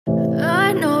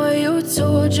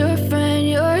told your friend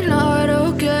you're not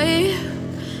okay.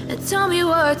 And tell me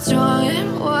what's wrong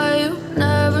and why you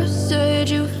never said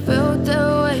you felt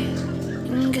that way.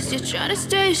 Guess you're trying to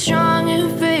stay strong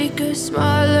and fake a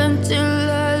smile until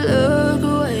I look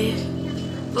away.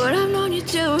 But I've known you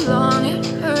too long, it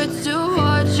hurts to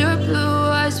watch your blue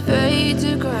eyes fade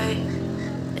to gray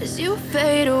as you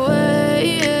fade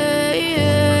away,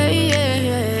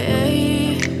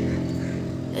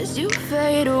 as you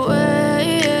fade away.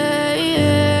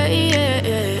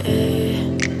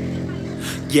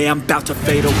 Yeah, I'm about to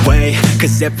fade away,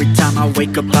 cause every time I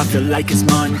wake up I feel like it's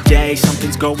Monday.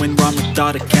 Something's going wrong with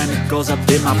all the chemicals up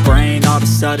in my brain. All of a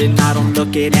sudden I don't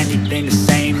look at anything the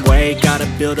same way. Got a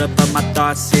build up of my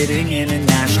thoughts sitting in an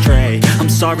ashtray. I'm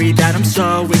sorry that I'm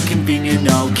so inconvenient,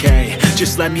 okay.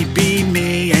 Just let me be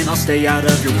me and I'll stay out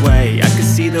of your way. I can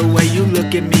see the way you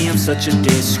look at me, I'm such a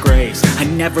disgrace. I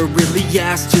never really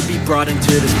asked to be brought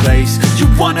into this place. You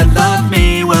wanna love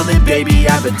me? Well then baby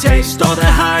have a taste. All the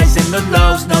highs and the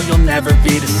lows, no, you'll never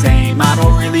be the same. I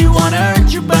don't really wanna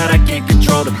hurt you, but I can't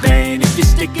control the pain. If you're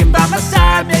sticking by my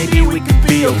side, maybe we could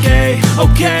be okay.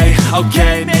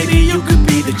 Okay, maybe you could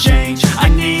be the change I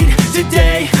need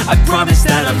today. I promise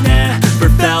that I've never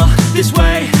felt this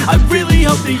way. I really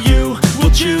hope that you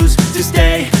will choose to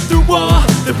stay through all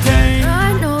the pain.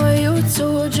 I know you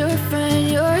told your friend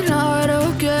you're not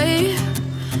okay.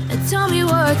 And tell me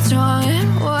what's wrong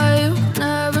and why you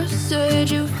never said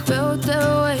you felt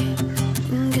that way.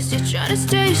 Guess you're trying to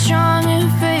stay strong and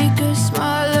fake a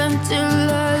smile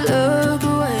until I look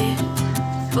away.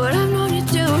 But I've known you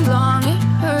too long, it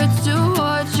hurts to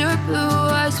watch your blue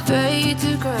eyes fade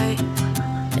to gray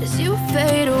as you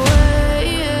fade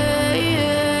away,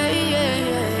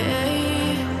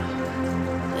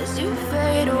 as you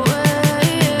fade away,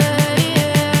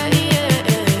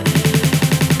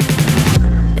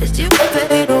 as you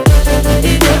fade away.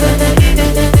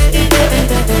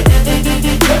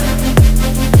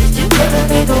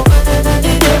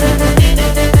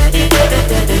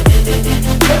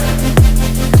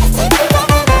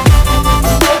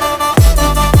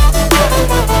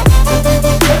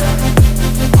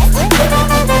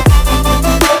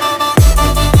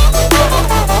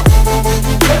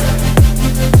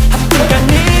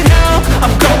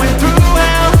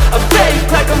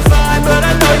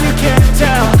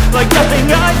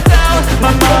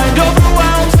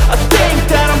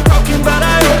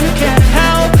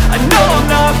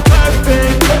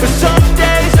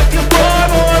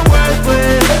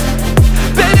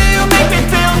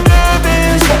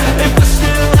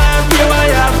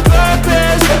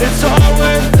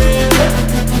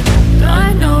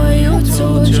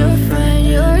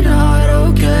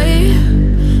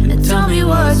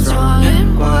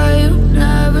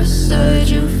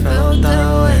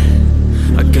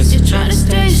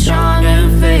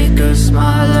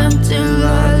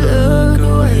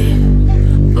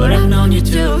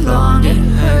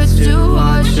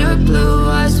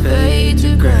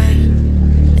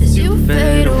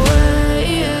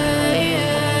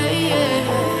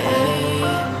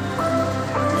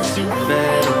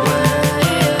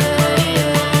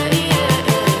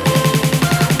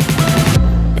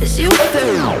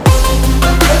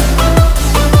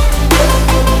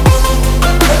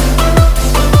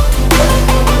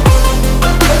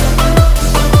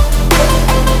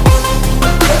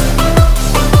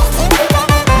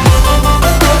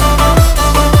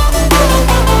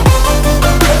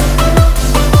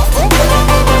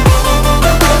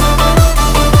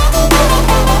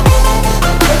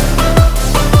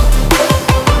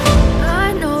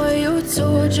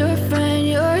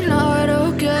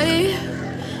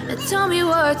 Tell me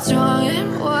what's wrong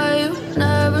and why you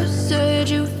never said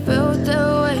you felt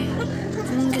that way.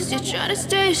 Guess you're trying to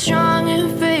stay strong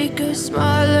and fake a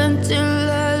smile until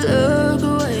I look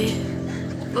away.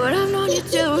 But I've known you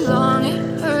too long,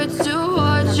 it hurts to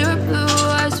watch your blue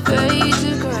eyes fade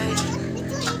to gray.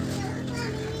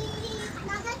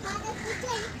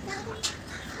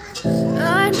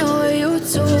 I know you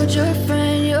told your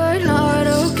friend you're not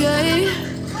okay.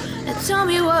 And tell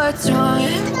me what's wrong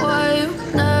and why you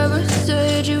never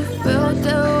said you felt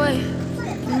that way.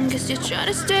 Guess you're trying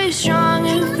to stay strong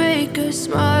and fake a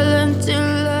smile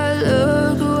until I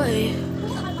look away.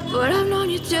 But I've known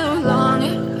you too long,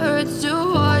 it hurts to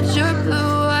watch your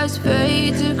blue eyes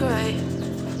fade to gray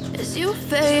as you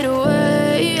fade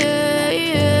away,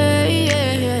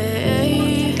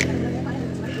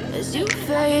 as you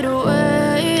fade away.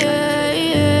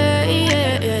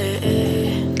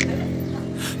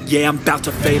 Yeah, I'm about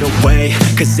to fade away,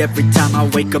 cause every time I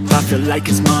wake up I feel like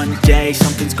it's Monday.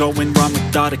 Something's going wrong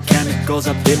with all the chemicals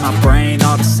up in my brain.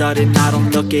 All of a sudden I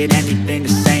don't look at anything the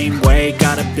same way.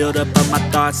 Got a buildup of my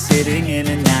thoughts sitting in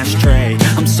an ashtray.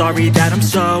 I'm sorry that I'm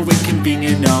so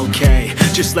inconvenient, okay.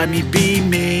 Just let me be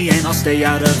me and I'll stay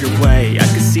out of your way. I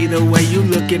can see the way you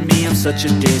look at me, I'm such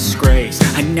a disgrace.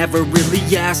 I never really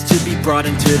asked to be brought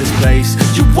into this place.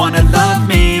 You wanna love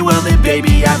me? Well then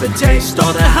baby, have a taste.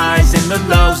 All the highs and the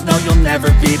lows, no you'll never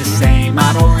be the same.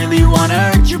 I don't really wanna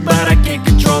hurt you, but I can't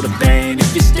control the pain.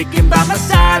 If you're sticking by my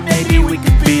side, maybe we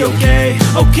could be okay.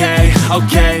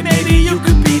 Okay, maybe you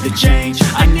could be the change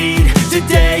I need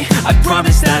today. I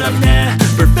promise that I've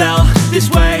never felt this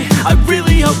way. I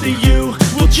really hope that you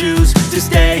will choose to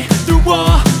stay through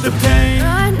all the pain.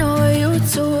 I know you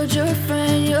told your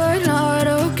friend you're not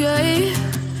okay,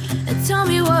 and tell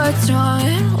me what's wrong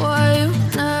and why you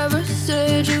never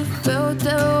said you felt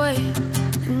that way.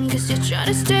 Guess you're trying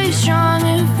to stay strong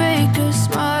and fake a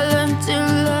smile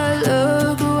until I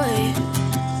look away.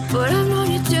 But I've known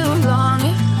you too long,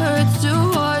 it hurts to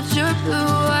watch your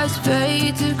blue eyes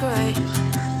fade to gray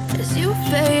as you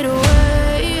fade away.